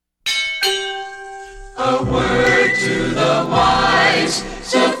A word to the wise,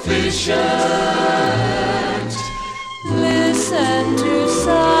 sufficient. Listen to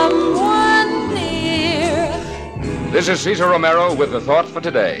someone near. This is Cesar Romero with the thought for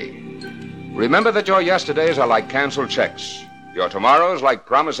today. Remember that your yesterdays are like canceled checks. Your tomorrows like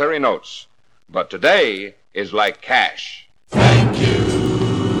promissory notes. But today is like cash. Thank you.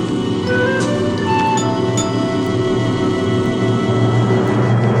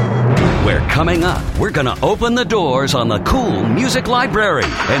 Coming up, we're going to open the doors on the cool music library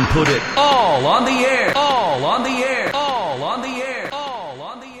and put it all on the air. All on the air. All on the air. All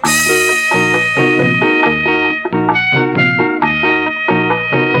on the air.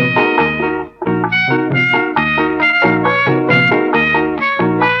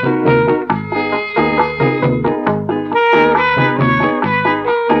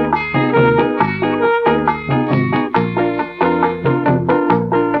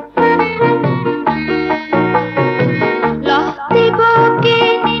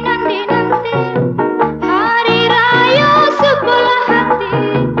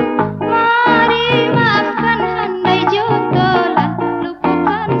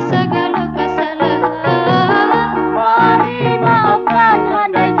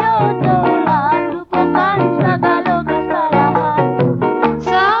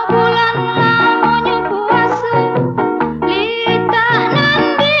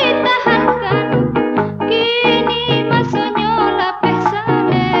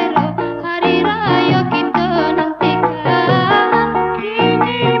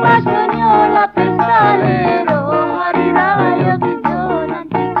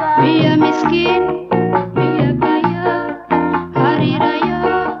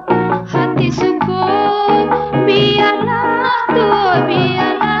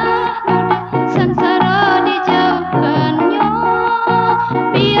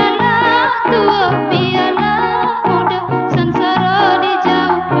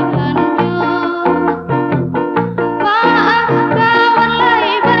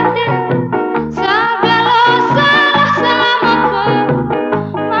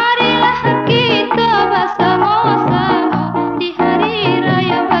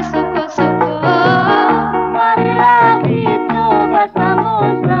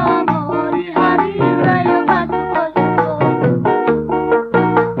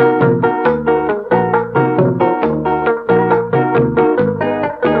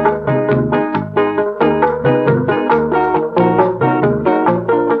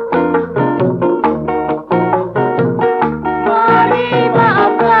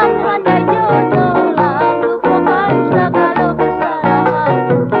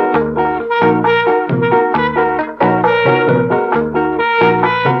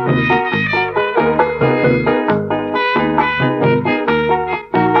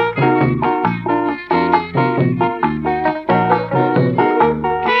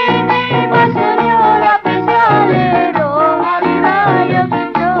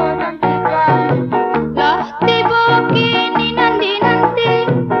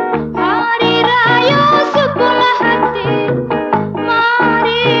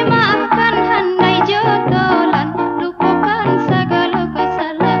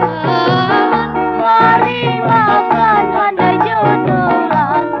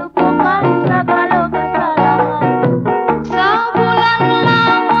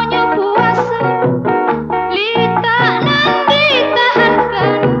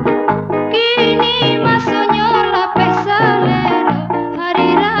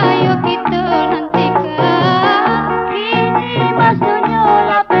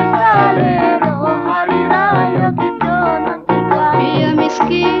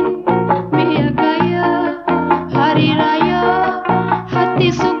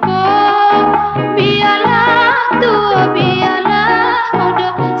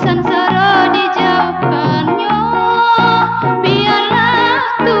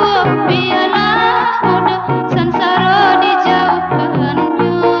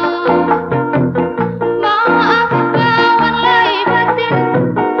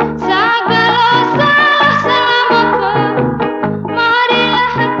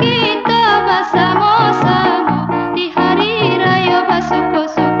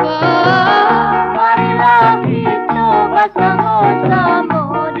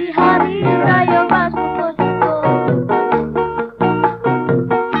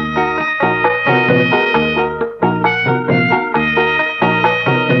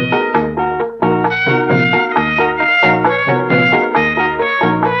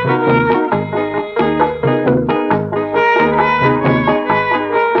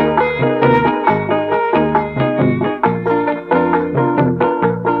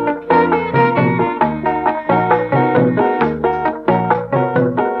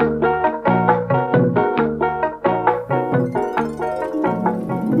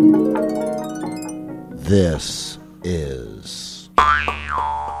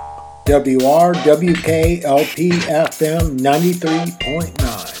 WRWKLP-FM 93.9.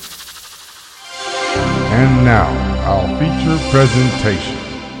 And now, our feature presentation.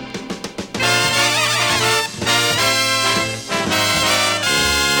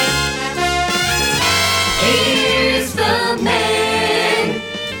 Here's the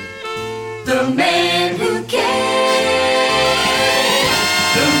man who cares,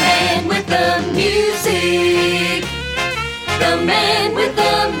 the man with the music, the man with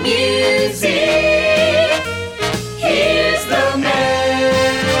the music. Here's the man.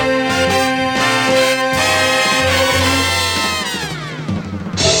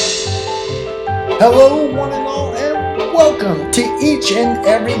 Hello, one and all, and welcome to each and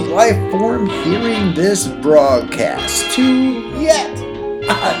every life form hearing this broadcast to yet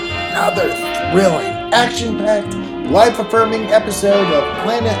another thrilling, action-packed, life-affirming episode of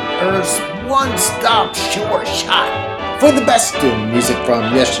Planet Earth's one-stop sure shot for the best in music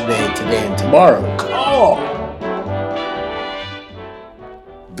from yesterday, today, and tomorrow, called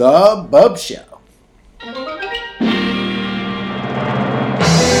The Bopst Show.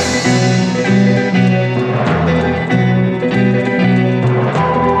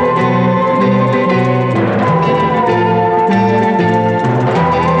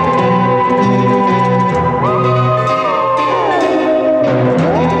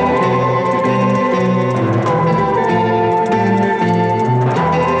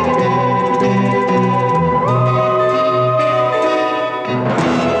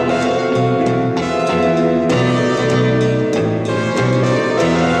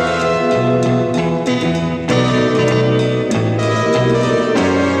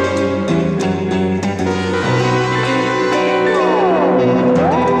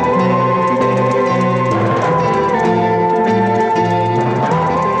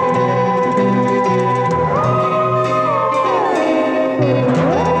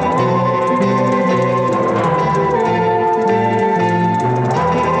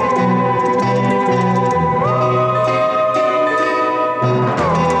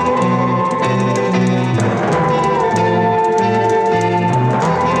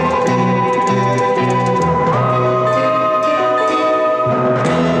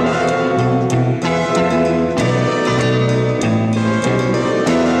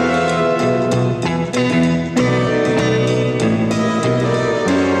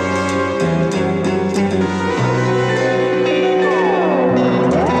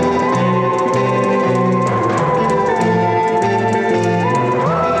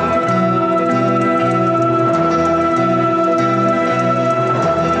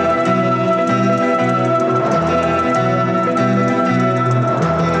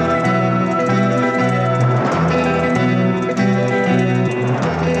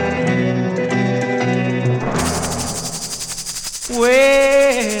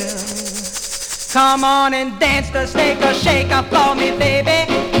 Come on and dance the snake shaker for me, baby.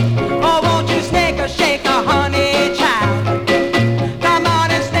 Oh, won't you snake shaker, honey child? Come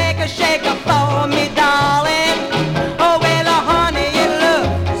on and snake shaker for me, darling. Oh, well, honey, you look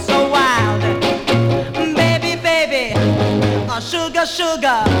so wild. Baby, baby, oh, sugar,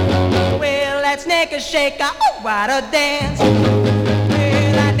 sugar. Well, that snake shaker, oh, what a dance.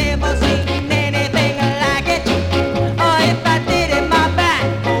 Well, I never seen anything like it. Oh, if I did it, my back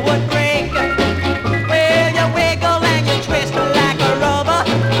would break.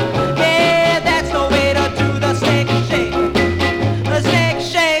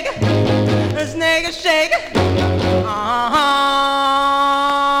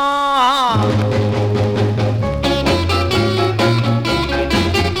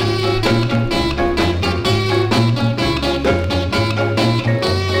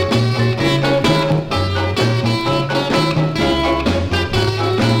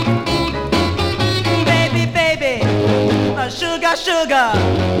 Sugar,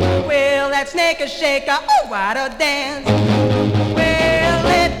 well, that snake shaker, oh, what a dance. Well,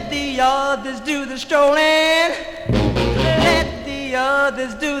 let the others do the strolling, let the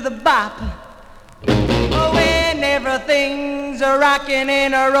others do the bop. Oh, when everything's a rocking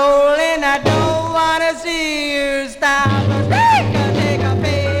and a rolling, I don't wanna see you stop. Snake shaker,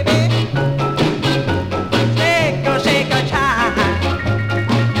 baby, snake shaker, child.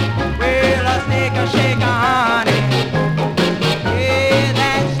 Well, a snake shaker, honey.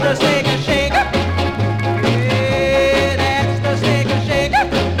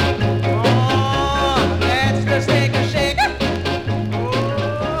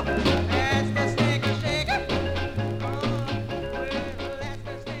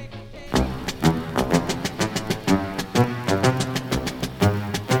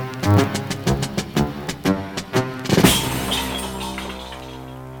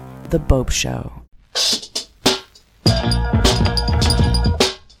 The Bopst Show.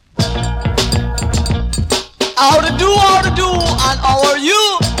 How to do, and how are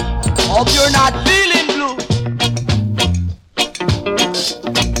you? Hope you're not feeling blue.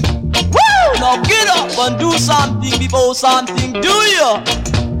 Woo! Now get up and do something before something do you.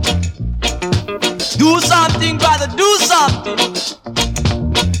 Do something, brother, do something.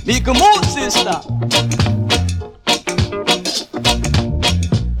 Make a move, sister.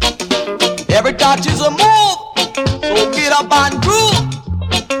 Every touch is a move, so get up and groove.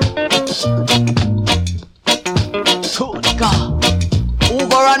 Good God,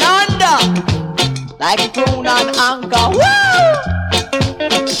 over and under, like a crown and anchor. Woo!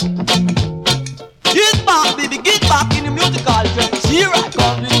 Get back, baby, get back in the musical dress. Here I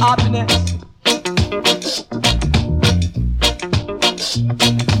come with happiness.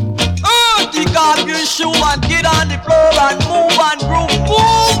 Take off your shoe and get on the floor and move and groove.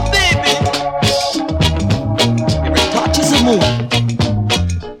 Move, baby. Every touch is a move.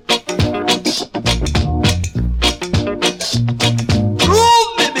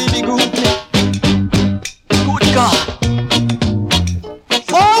 Groove me, baby, groove me. Good God.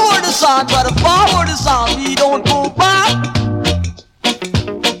 Forward the sound, try to forward the sound. We don't go back.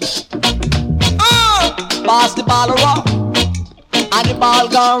 Pass the ball around, and the ball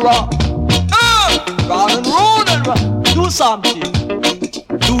gone wrong. Round and round and round. Do something.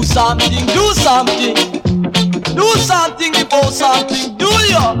 Do something. Do something. Do something before something do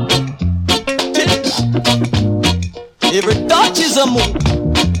you. Every touch is a move.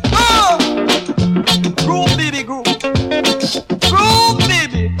 Groove, baby, groove. Groove,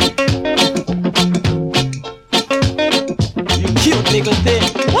 baby. You cute little thing.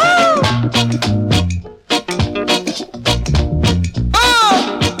 Woo!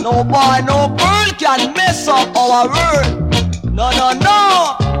 No boy, no girl can mess up our world. No, no,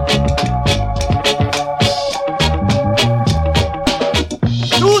 no.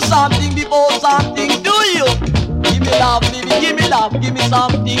 Do something before something do you. Give me love, baby, give me love, give me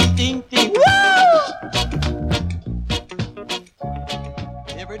something, ting, ting. Woo!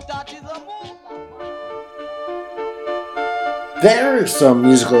 Every touch is a move. There's some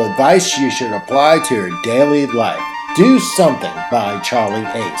musical advice you should apply to your daily life. Do Something by Charlie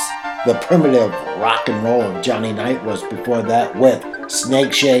Ace. The primitive rock and roll of Johnny Knight was before that with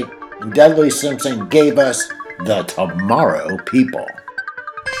Snake Shake, and Dudley Simpson gave us The Tomorrow People.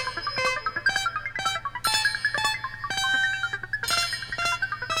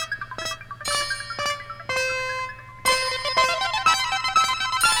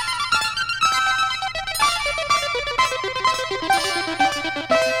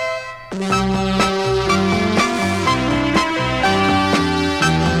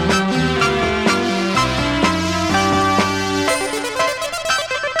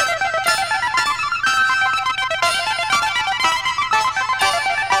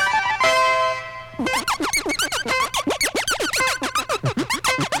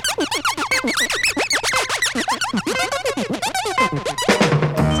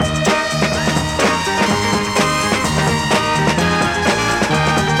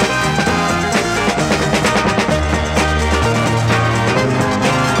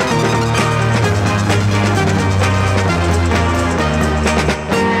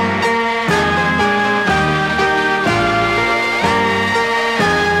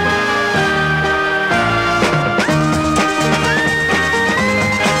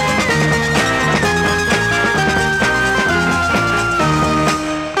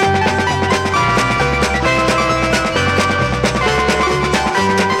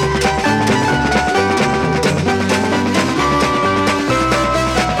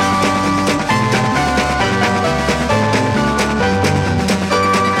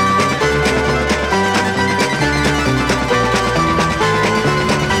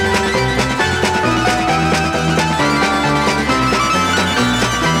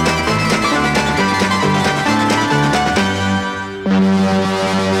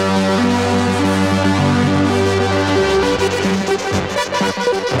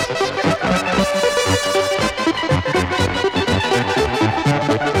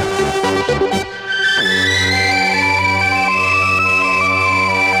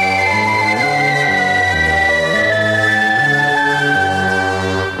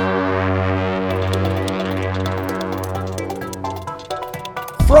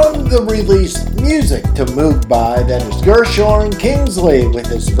 From the release Music to Move By, that is Gershon Kingsley with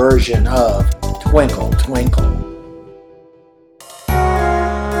his version of Twinkle Twinkle.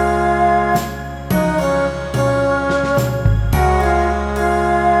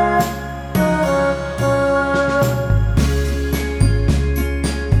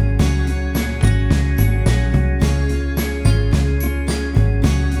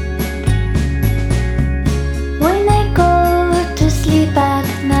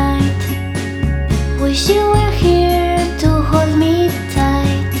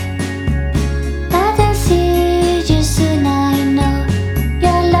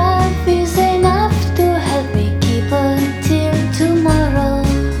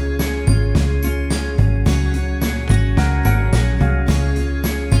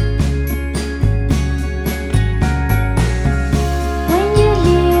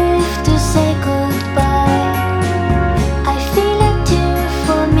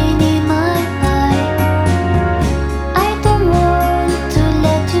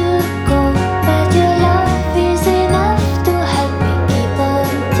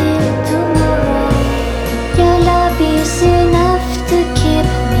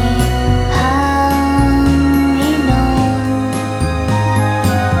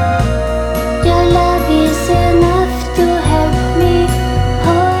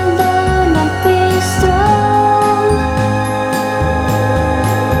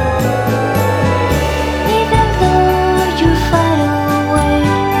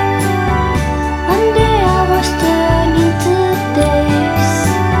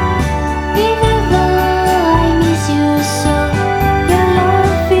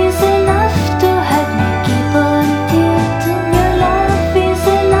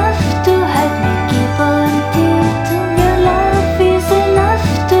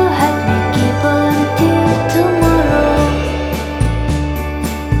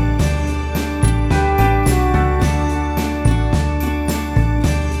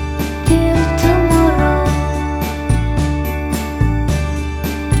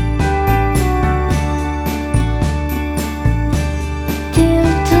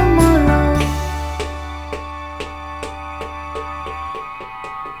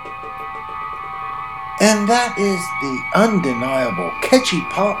 And that is the undeniable catchy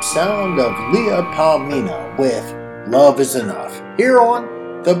pop sound of Leah Palmina with Love Is Enough here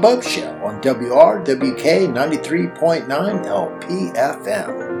on The Bopst Show on WRWK 93.9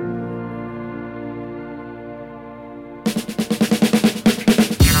 LPFM.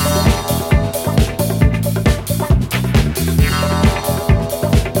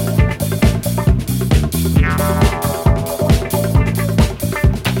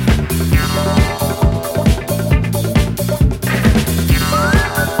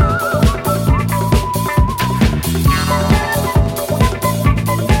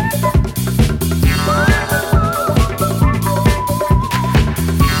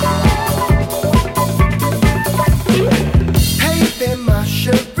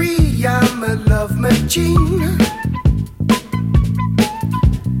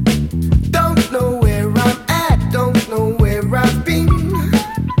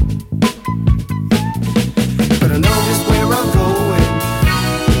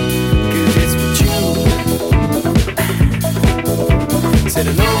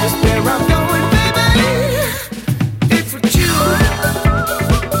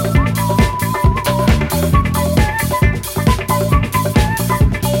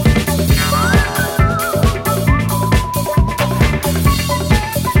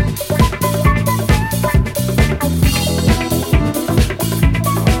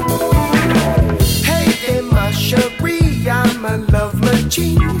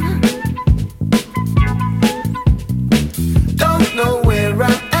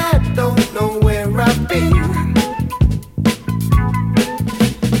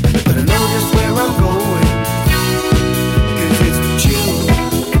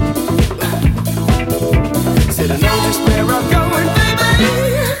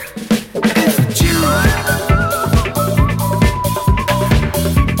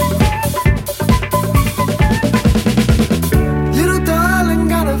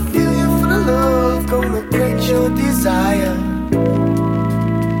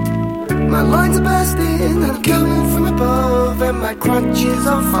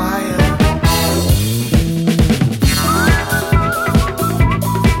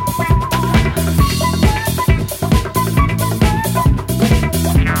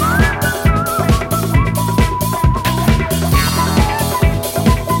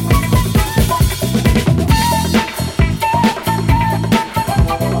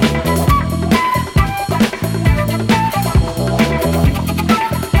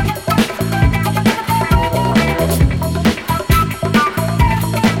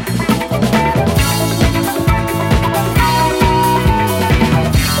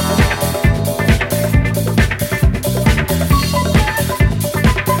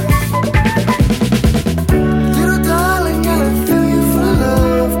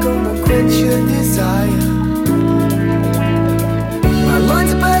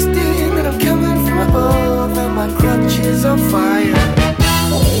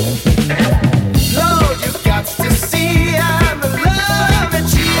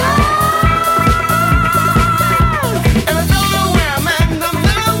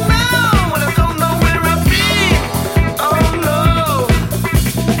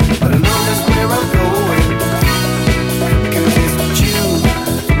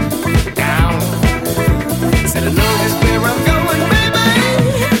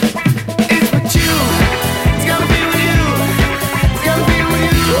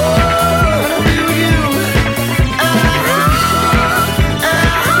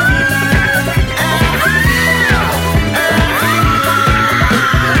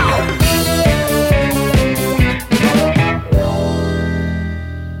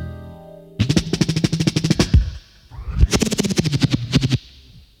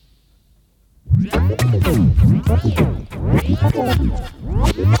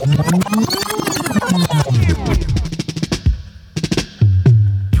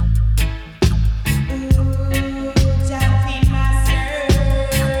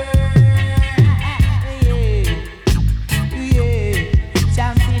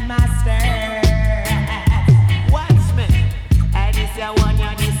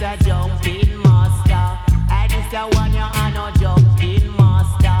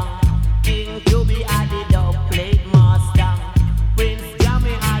 Think you be a the dub plate master. Prince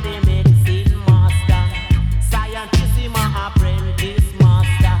Jammy a the medicine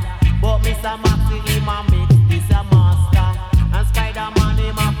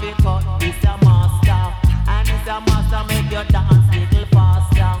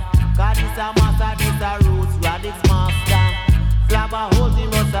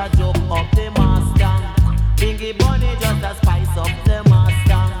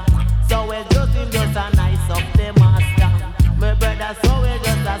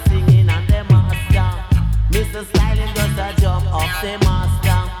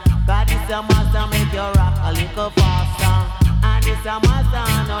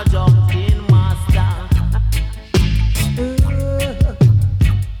master and no jumping master.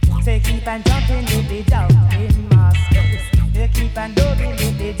 Say keep on jumping with the jumping masters. You keep on dubbing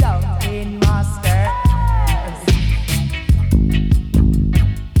with the jumping masters.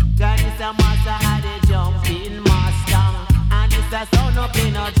 God is a master and the jumping master. And it's a sound up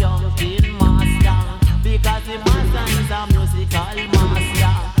in a jumping master. Because the master is a musical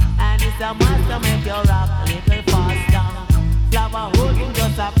master. And it's a master make you rock a little faster. Flower holding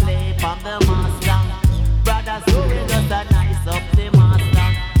just a play from the master. Brothers who will just a nice up the master.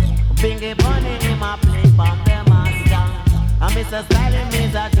 Bingy bunny him a play from the master. And Mr. Styling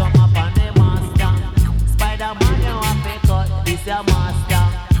is a drum up on the master. Spider-Man you have to cut this your master.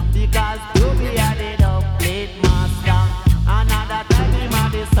 Because you be a the dub plate master. Another time him a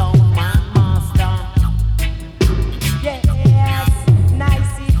the sound man master. Yes,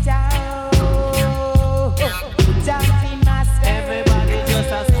 nice it out. Jumping master. Everybody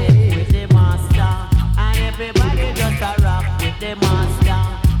just a step with the master. And everybody just a rock with the master.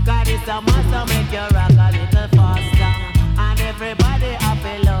 God is a master make you rock a little faster. And everybody have a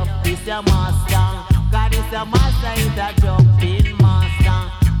love this your master. God is a master is a jumping master.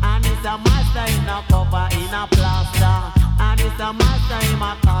 And it's a master in a cover in a plaster. And it's a master in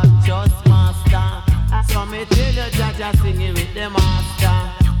a conscious master. So me tell you Jaja singing with the master.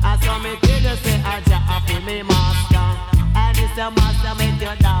 And so me tell you say Aja happy me master. And it's a master make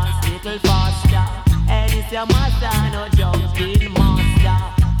you dance little faster. And it's a master no jumping master.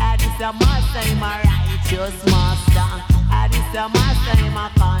 And it's a master in my righteous master. And it's a master in my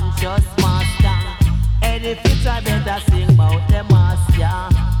conscious master. And if you try better sing about the master.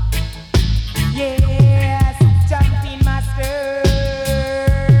 Yes, jumping master.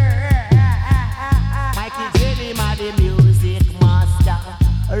 Mikey Jelly ma the music master.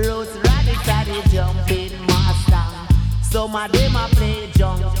 Rose Radix are the jumping master. Some of them a play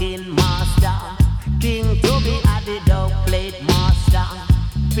jumping master. King Toby are the dub plate master.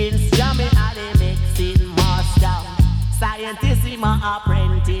 Prince Jammy are the mixing master. Scientist him a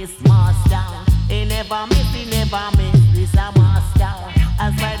apprentice master. He never miss this a master.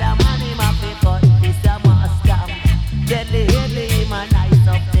 And Spider-Man him a pick up this a master. Deadly Headley him a nice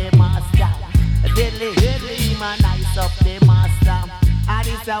up the master. Deadly Headley him a nice up the master. And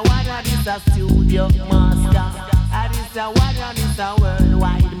it's a one and it's a studio master. And it's a one and it's a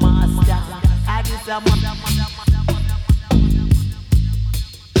worldwide master. And it's a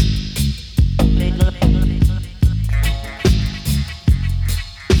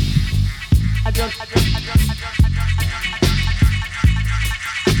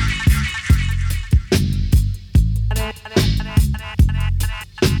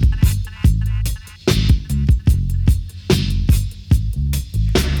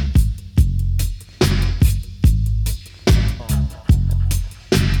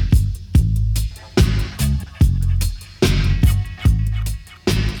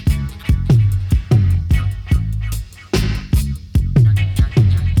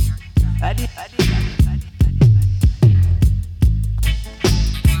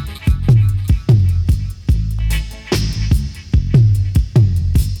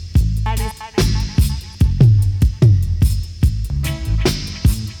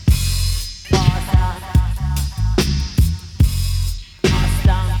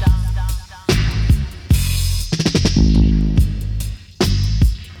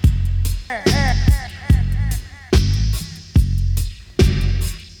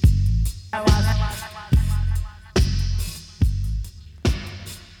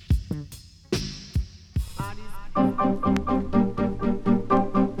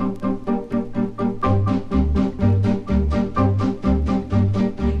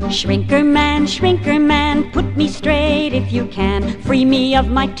Shrinker man, put me straight if you can. Free me of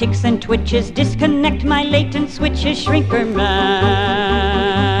my tics and twitches, disconnect my latent switches, Shrinker man.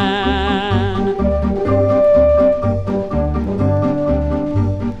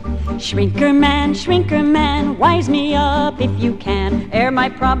 Shrinker man, wise me up if you can. Air my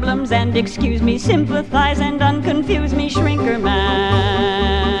problems and excuse me, sympathize and unconfuse me, Shrinker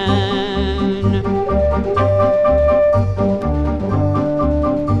man.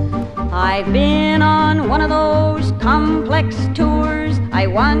 I've been on one of those complex tours. I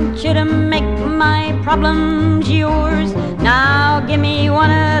want you to make my problems yours. Now give me one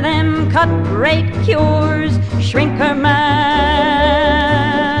of them cut-rate cures, Shrinker man.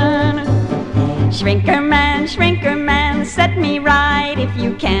 Shrinker man, set me right if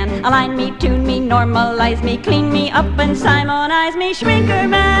you can. Align me, tune me, normalize me, clean me up and simonize me, Shrinker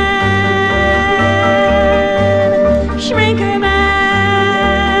man. Shrinker man.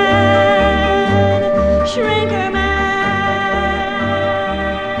 Shrinker man.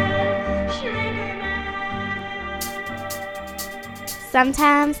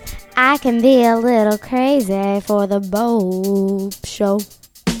 sometimes I can be a little crazy for the Bopst Show.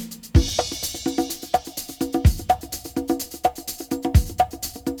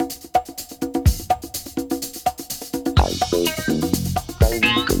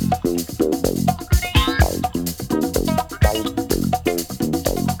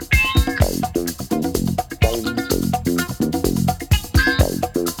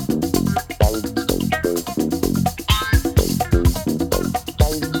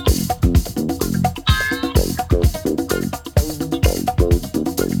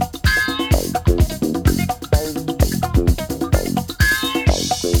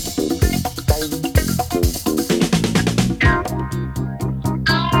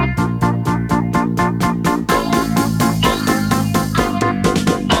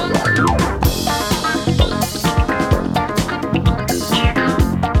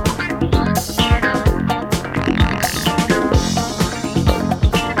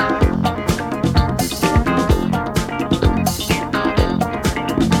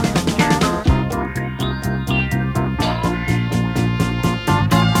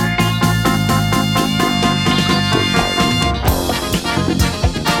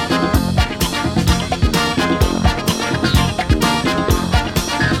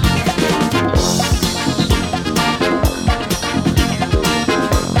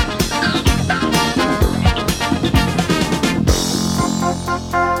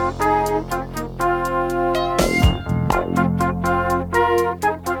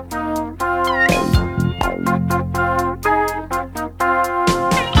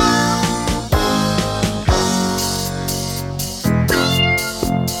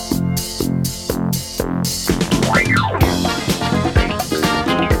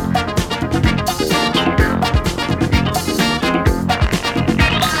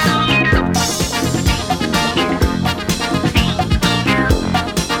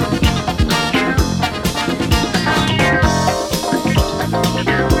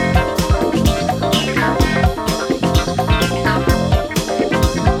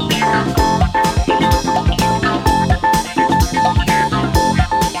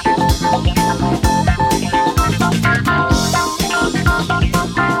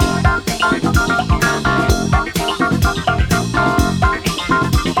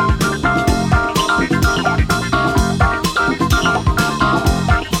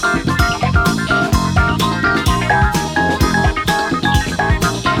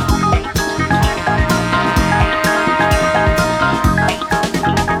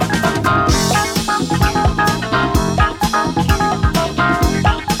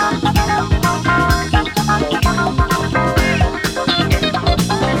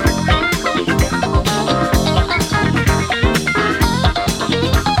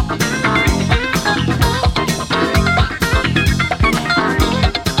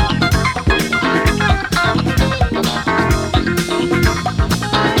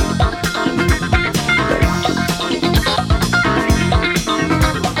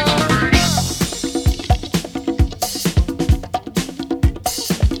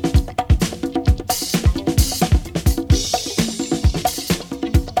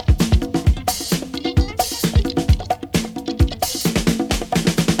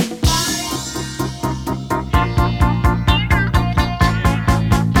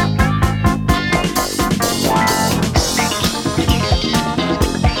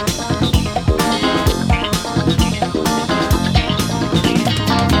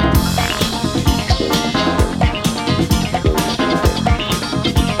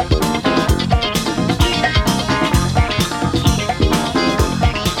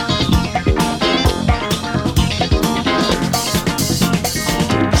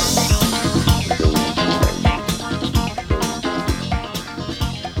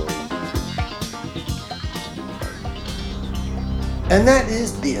 And that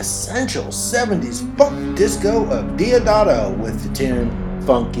is the essential 70s funk disco of Diodato with the tune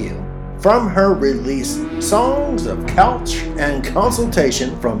Funk You. From her release Songs of Couch and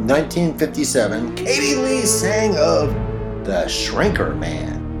Consultation from 1957, Katie Lee sang of The Shrinker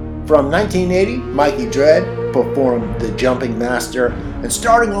Man. From 1980, Mikey Dread performed The Jumping Master, and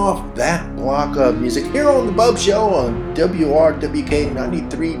starting off that block of music here on the Bopst Show on WRWK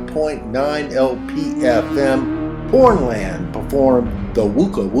 93.9 LPFM, Pornland performed the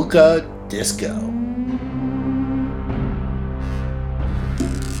Wooka Wooka Disco.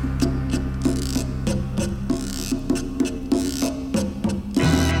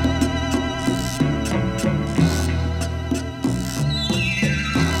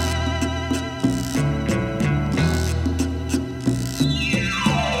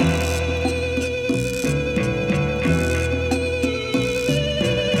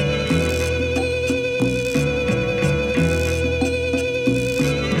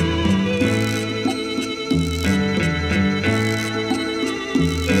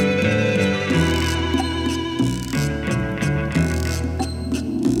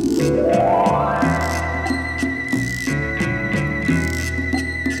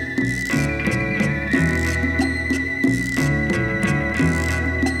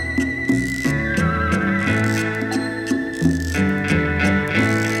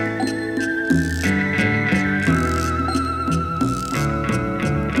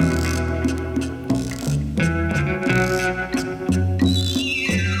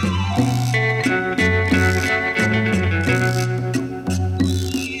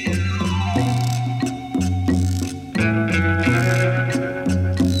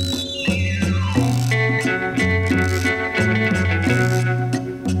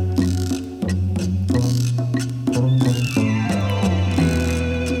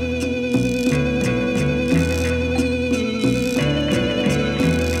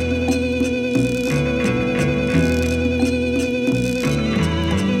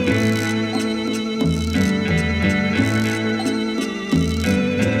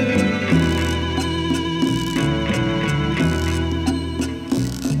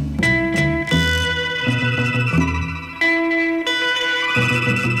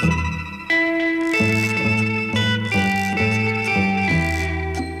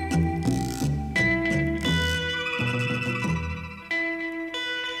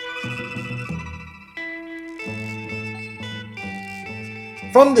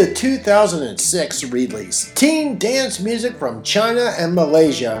 From the 2006 release, Teen Dance Music from China and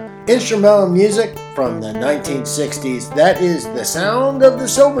Malaysia, instrumental music from the 1960s, that is the sound of the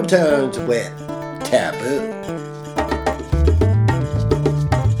Silvertones with Taboo.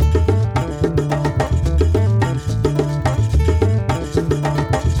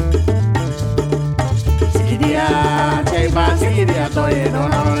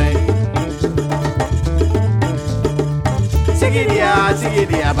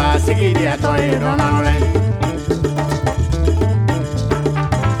 Sigidia ba sigidia toy donale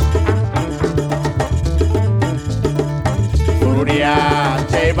Furudia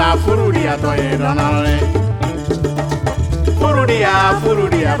cheba furudia toy donale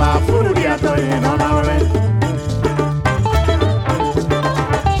Furudia ba furudia toy donale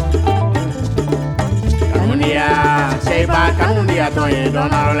Kanunia cheba kanudia toy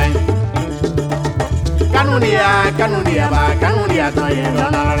donale Kanunia ba kanunia toy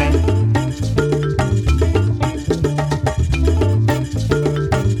donale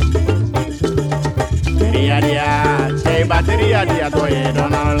Teria dia toy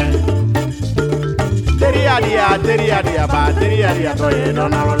donale Teria dia ba teria dia toy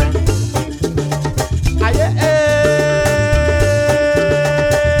donale Aye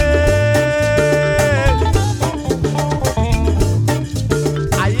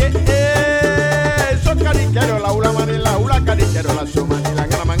la suma ni la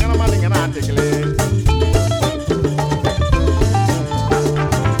ngana mangana mani ngana tekle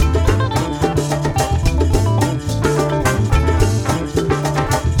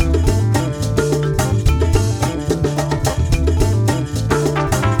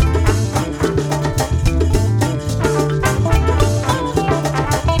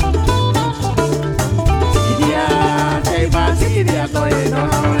Sigidia toy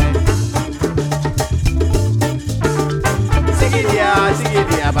donale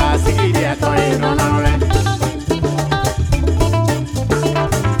Sigidia ba sigidia toy donale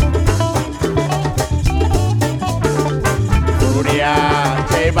Furudia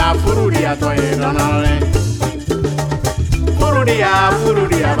cheba furudia toy donale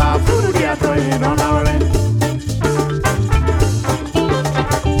Furudia ba furudia toy donale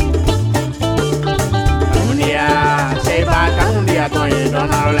Kanunia cheba kanudia toy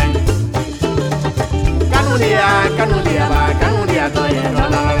donale Kanunia ba kanunia toy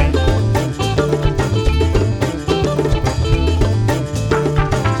donale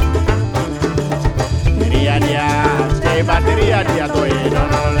Teria dia toy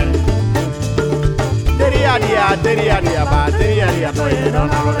donale Teria dia ba teria dia toy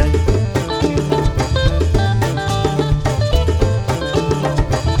donale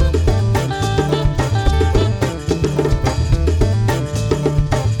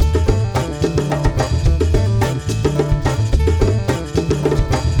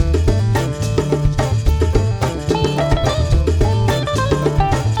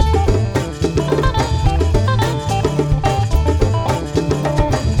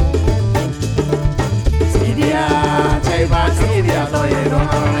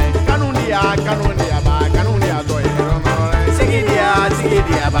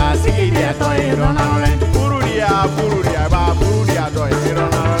Sigidia toy donale Furudia ba furudia toy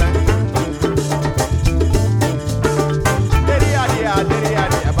donale Teria dia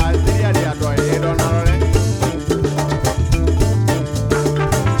ba teria dia toy donale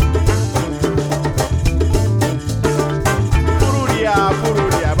Furudia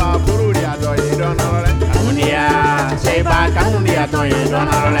ba furudia toy donale Kanunia cheba kanunia toy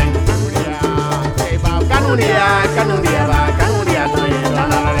donale Furudia cheba kanunia ba kanunia toy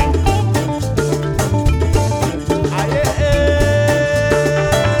donale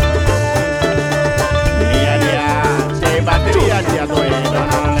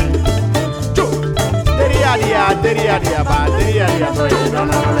Teria dia ba teria dia toy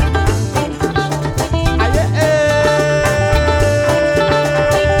donale Aye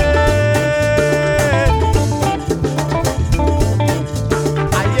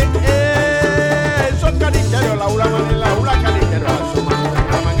so kadi kero la ula kadi kero la suma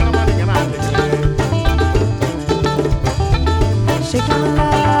ngana mani ngana tekle Chega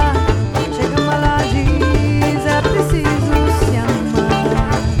lá, diz, é preciso se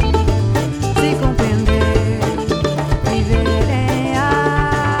amar, se compreender, viver em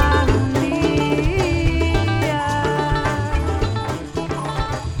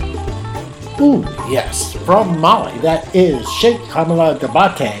from Mali. That is Sheikh Kamala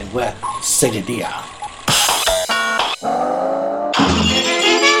Dabate with Sigadia.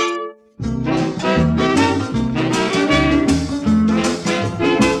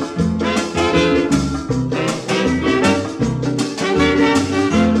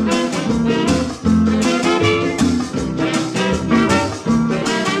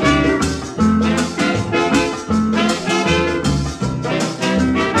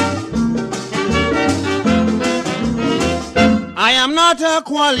 I am not a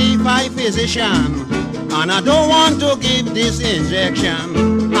qualified physician, and I don't want to give this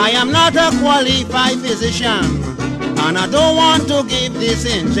injection. I am not a qualified physician, and I don't want to give this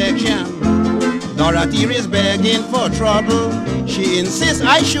injection. Dorothy is begging for trouble. She insists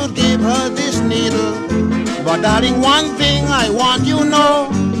I should give her this needle. But darling, one thing I want you know,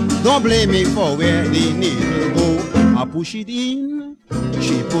 don't blame me for where the needle go. I push it in,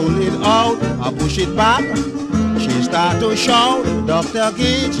 she pull it out, I push it back. She start to shout, Dr.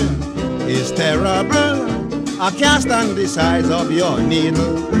 Cage, it's terrible. I can't stand the size of your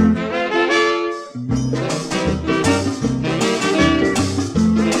needle.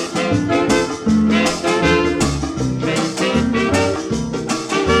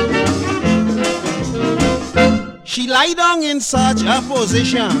 She lie down in such a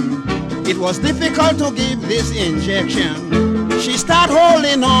position, it was difficult to give this injection. She start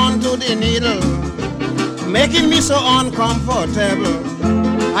holding on to the needle, making me so uncomfortable.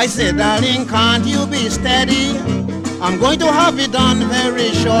 I said, darling, can't you be steady? I'm going to have it done very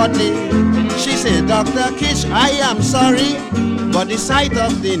shortly. She said, Dr. Kish, I am sorry, but the sight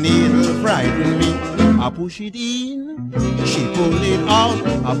of the needle frightened me. I push it in, she pull it out,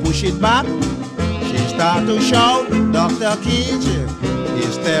 I push it back. She start to shout, Dr. Kish,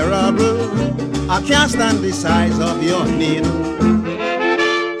 it's terrible. I can't stand the size of your needle.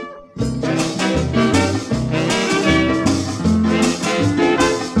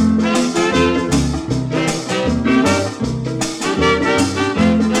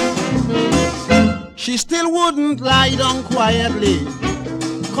 She still wouldn't lie down quietly,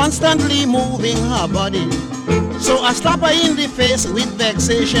 constantly moving her body. So I slapped her in the face with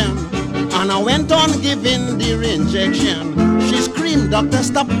vexation, and I went on giving the injection. She screamed, Doctor,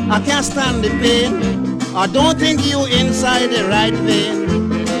 stop, I can't stand the pain. I don't think you inside the right vein.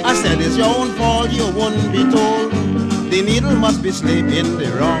 I said, it's your own fault, you wouldn't be told. The needle must be slipped in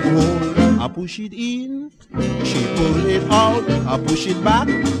the wrong hole. I push it in, she pull it out, I push it back.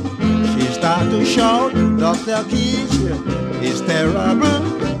 She start to shout, Dr. Keach, it's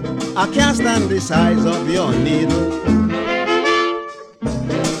terrible. I can't stand the size of your needle.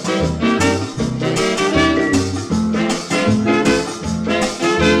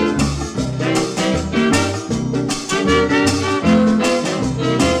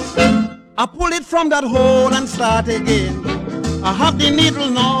 I pull it from that hole and start again. I have the needle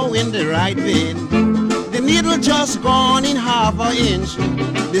now in the right vein. The needle just gone in half an inch.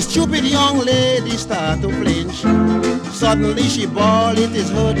 The stupid young lady start to flinch. Suddenly she bawl, it is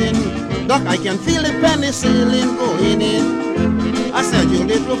hurting. Doc, I can feel the penicillin going in. I said, you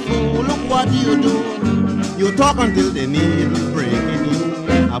little fool, look what you do. You talk until the needle breaking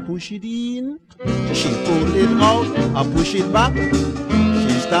in. I push it in, she pull it out, I push it back.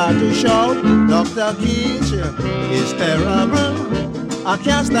 She start to shout, Dr. Keach, it's terrible. I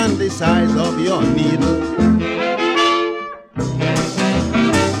can't stand the size of your needle.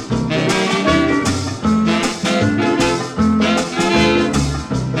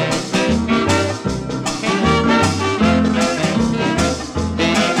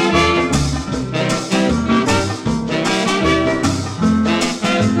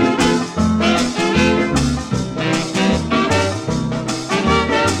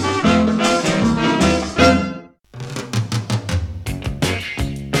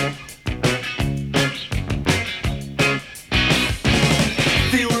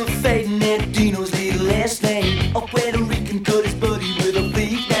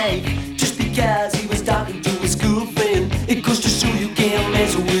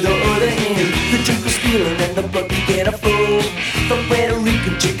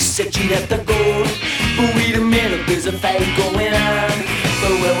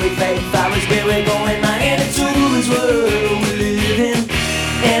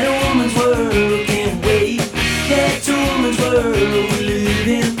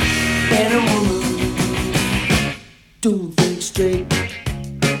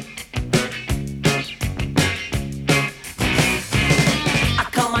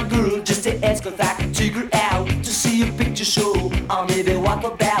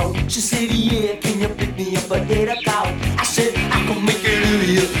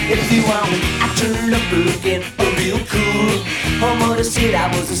 Look mother said I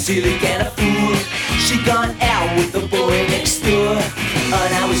was a silly kind of fool. She gone out with the boy next door,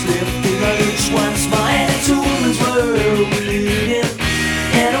 and I was left in a lurch once more. And it's a woman's world we live in,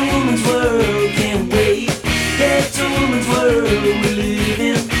 and a woman's world can't wait. Yeah, it's a woman's world we live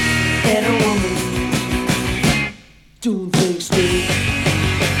in, and a woman doing things straight.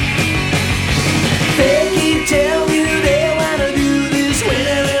 They keep telling you they wanna do this, when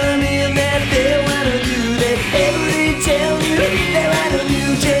I really mean that they wanna do that. Every tell you they wanna do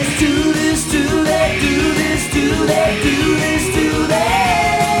just do this, do that, do this, do that, do this, do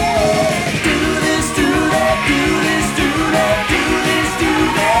that, do this, do that, do this, do that, do this, do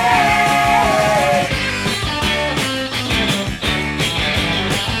that.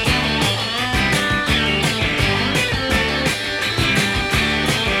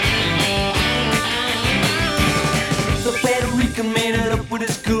 The Puerto Rican made it up with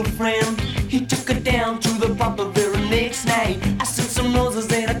his girlfriend. He took her down to the pub the very next night. I sent some roses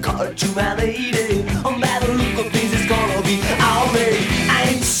and I called her to my lady. By the look of things, it's gonna be alright. I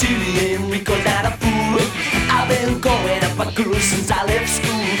ain't silly, Enrico's not a fool. I've been going up a girl since I left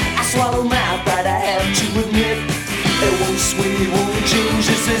school. I swallow my pride, I have to admit. It won't sway, it won't change.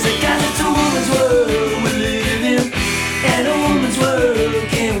 This is it, 'cause it's a woman's world we live in, and a woman's world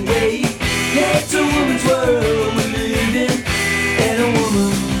can't wait. Yeah, it's a woman's world we live in, and a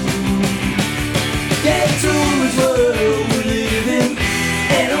woman. Yeah, it's a woman's world we live in,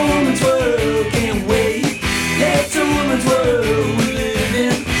 and a woman's world can't wait. Yeah, it's a woman's world we live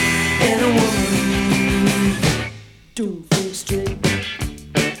in, and a woman doing things straight.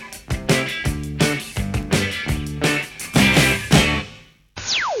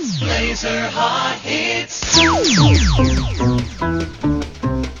 Laser Hot Hits.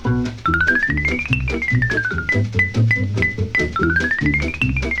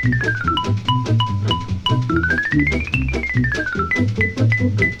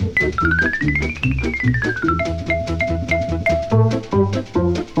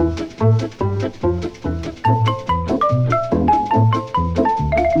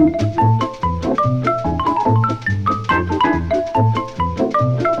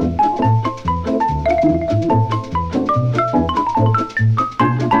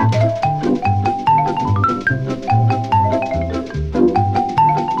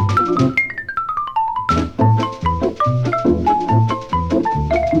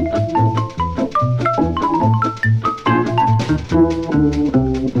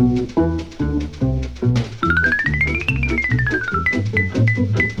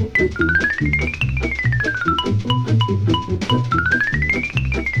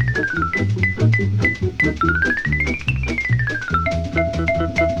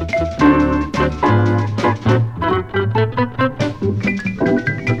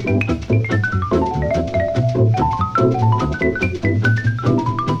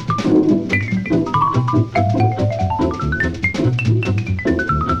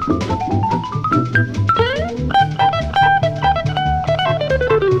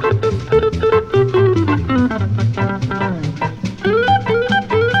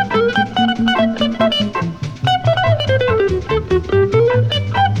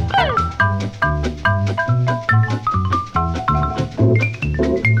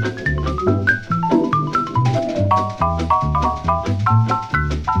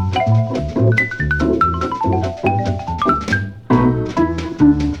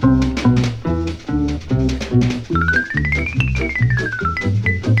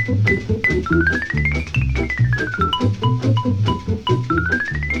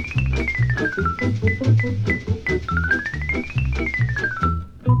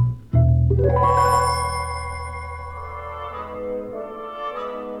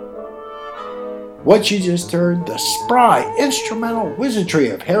 What you just heard, the spry instrumental wizardry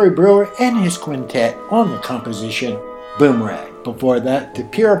of Harry Brewer and his quintet on the composition Boomerang. Before that, the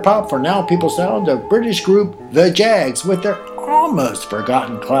pure pop for now people sound of British group The Jags with their almost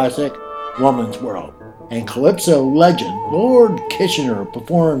forgotten classic Woman's World. And Calypso legend Lord Kitchener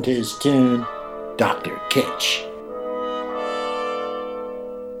performed his tune Dr. Kitch.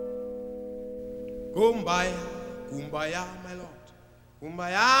 Kumbaya, kumbaya, my lord.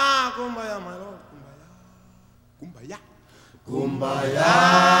 Kumbaya, kumbaya, my lord. Kumbaya. Kumbaya.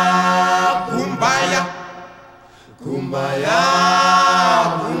 Kumbaya. Kumbaya. Kumbaya.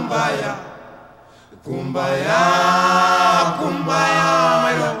 Kumbaya. Kumbaya. Kumbaya,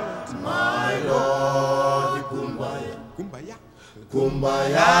 my lord. My lord. Kumbaya. Kumbaya.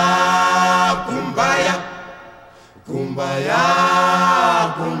 Kumbaya. Kumbaya. Kumbaya.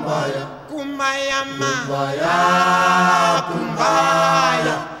 Kumbaya. Kumbaya, kumbaya,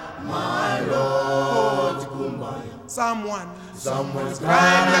 kumbaya, my lord, kumbaya. Someone, Someone's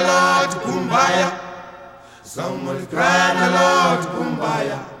crying the Lord Kumbaya. Someone's crying the Lord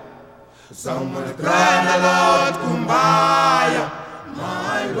Kumbaya. Someone's crying the Lord Kumbaya.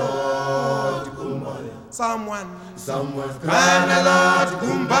 My Lord Kumbaya. Someone's crying the Lord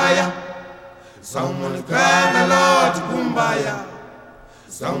Kumbaya. Someone's crying the Lord Kumbaya.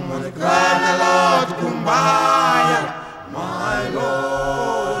 Someone's crying the Lord Kumbaya. My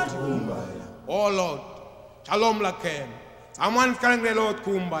Lord Kumbaya. Oh Lord, Shalom Lakem. Someone crying the Lord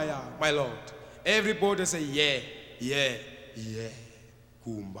Kumbaya, my Lord. Everybody say yeah, yeah, yeah,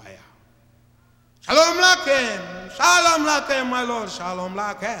 Kumbaya. Shalom Lakem, my Lord, Shalom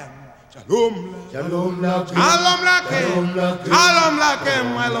Lakem. Shalom Lakem,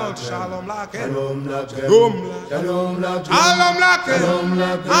 my Lord, Shalom Lakem. Shalom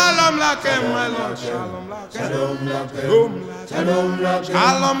Lakem, my Lord, Shalom Lakem. Shalom Lakem,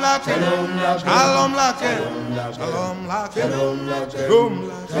 Shalom Lakem, Shalom Lakem, Shalom Lakem, Shalom Lakem,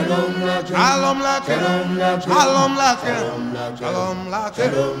 Shalom Lakem, Shalom Lakem, Shalom Lakem, Shalom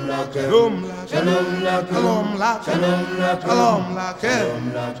Lakem,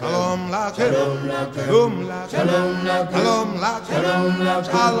 Shalom Lakem, Shalom Lakem, Shalom Lakem,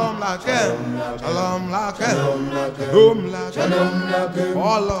 Shalom Lakem, Shalom Lakem, Shalom Lakem,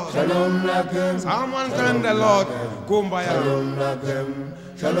 oh Lord, someone claim the Lord, Kumbaya,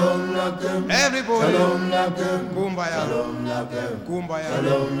 Shalom Lakem, everybody, Kumbaya, Kumbaya,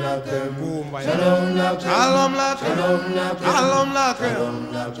 Kumbaya, Shalom Lakem, Shalom Lakem, Shalom Lakem,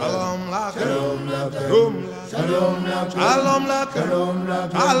 Shalom Lakem, Shalom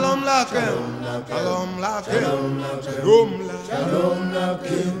Lakem, Shalom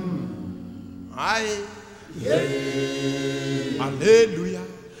Lakem, aye, hallelujah,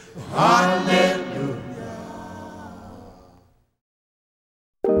 hallelujah.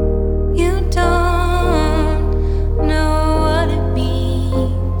 You don't know what it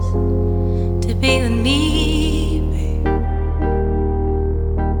means to be with me, babe.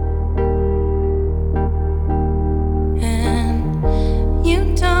 And you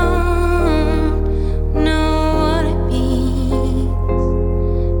don't know what it means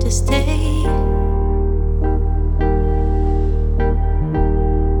to stay.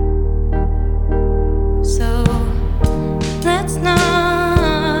 So let's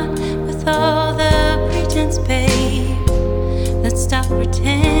not, with all the pretense, babe, let's stop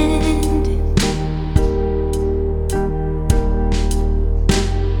pretending.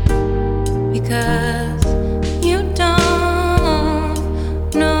 Because you don't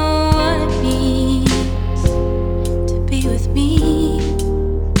know what it means to be with me.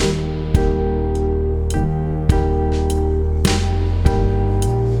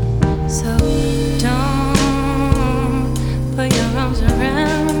 So don't put your arms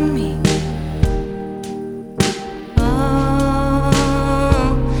around me. All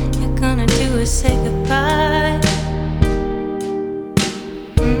you're gonna do is say goodbye.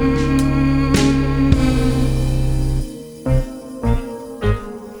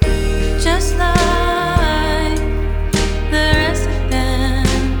 Just like the rest of them,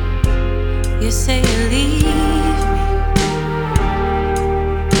 you say you leave me.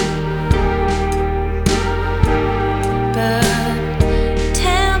 But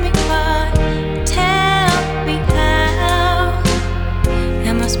tell me why, tell me how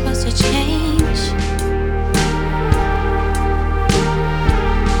am I supposed to change?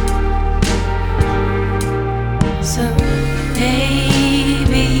 So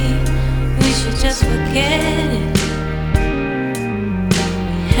maybe we should just forget it.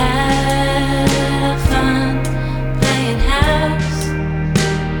 Have fun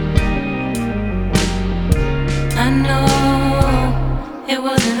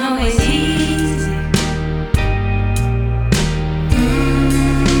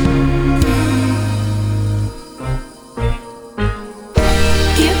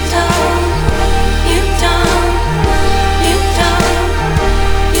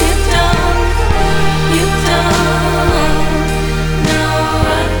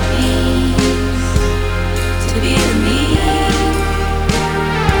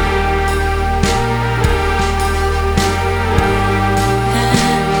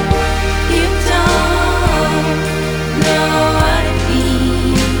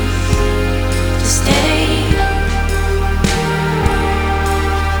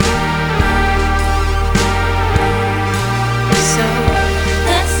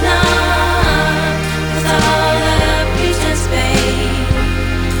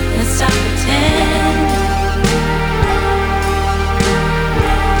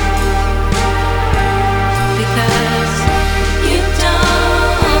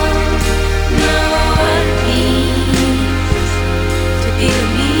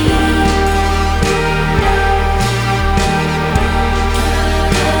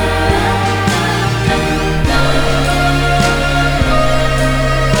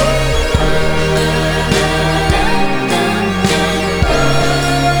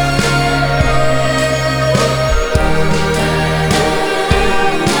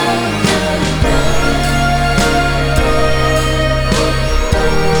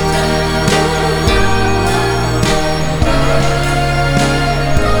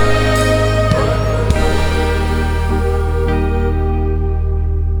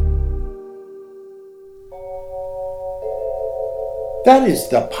That is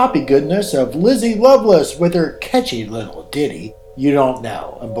the poppy goodness of Lizzie Lovelace with her catchy little ditty, You Don't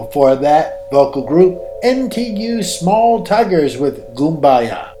Know. And before that, vocal group NTU Small Tigers with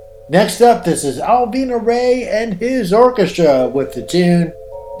Goombaya. Next up, this is Alvina Ray and his orchestra with the tune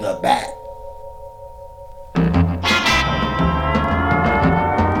The Bat.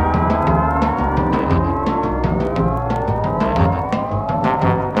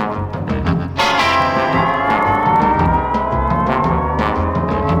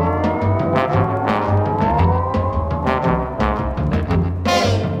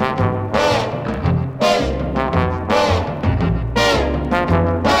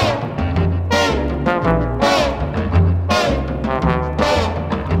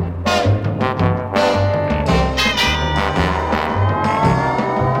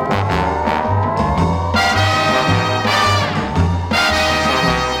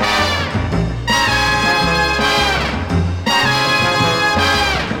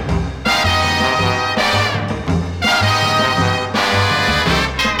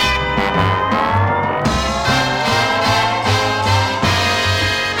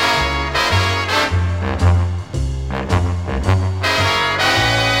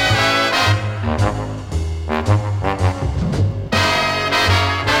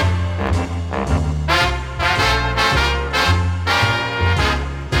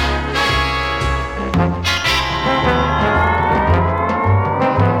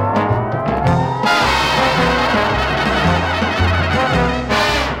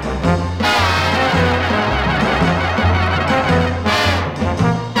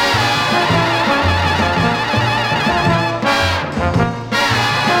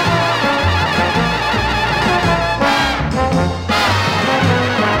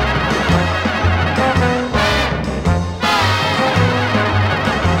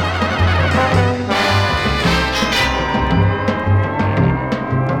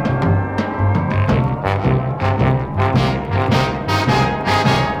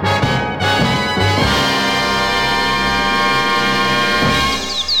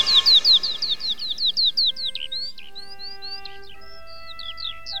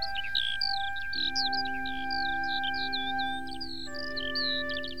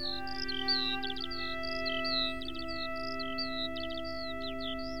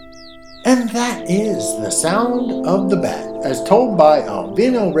 And that is the sound of the bat, as told by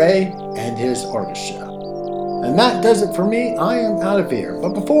Alvino Ray and his orchestra. And that does it for me. I am out of here.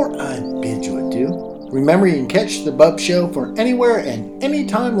 But before I bid you adieu, remember you can catch the Bopst Show for anywhere and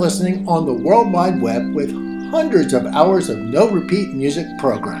anytime listening on the World Wide Web with hundreds of hours of no-repeat music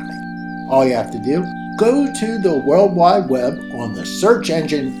programming. All you have to do, go to the World Wide Web on the search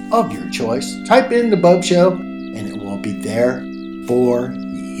engine of your choice, type in the Bopst Show, and it will be there for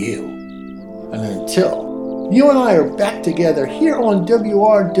you. And until you and I are back together here on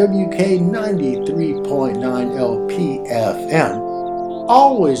WRWK 93.9 LPFM,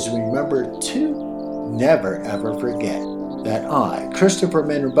 always remember to never ever forget that I, Christopher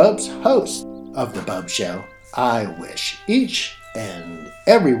Maynard Bopst, host of the Bopst Show, I wish each and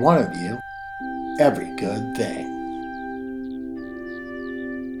every one of you every good thing.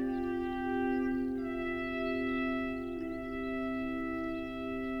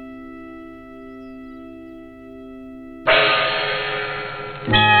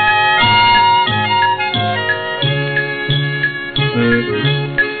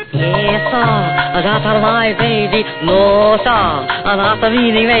 That's my baby, no sir, that's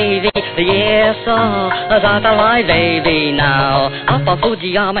really baby, yes sir, that's my baby now. Up on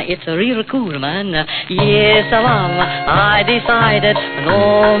Fujiyama, it's a real cool man. Yes ma'am, I decided,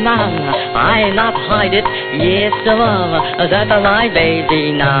 no ma'am, I not hide it. Yes ma'am, that's my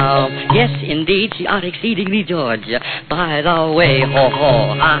baby now. Yes indeed, she are exceedingly George. By the way, ho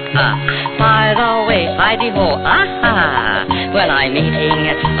ho, ha ha. By the way, Heidi ho, ha ha. When I'm meeting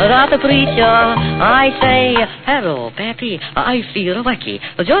the preacher, I say, hello, Pappy, I feel wacky.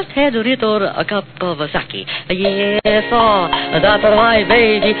 Just had a little a cup of sake. Yes, sir, that's my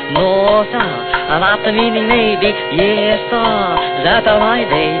baby. No, sir, not meaning maybe. Yes, sir, that's my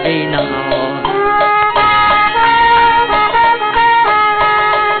baby now.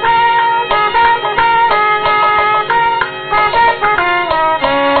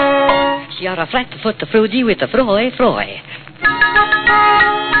 She are a flat-foot fruity with a froy.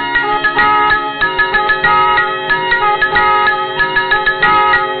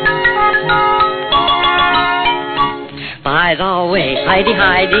 By the way, Heidi,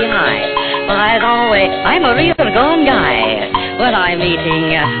 hi. By the way, I'm a real gone guy. When when I'm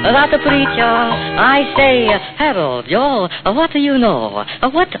meeting that preacher, I say, Harold, yo, what do you know?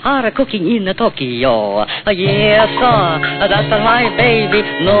 What are cooking in Tokyo? Yes, sir, that's my baby.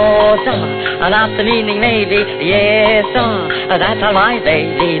 No, sir, that's meaning maybe. Yes, sir, that's my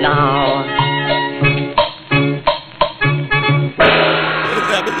baby now.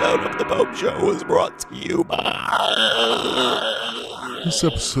 This episode of The Bopst Show was brought to you by... This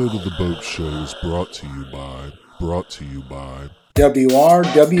episode of The Bopst Show is brought to you by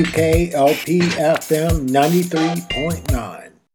WRWK LP FM 93.9.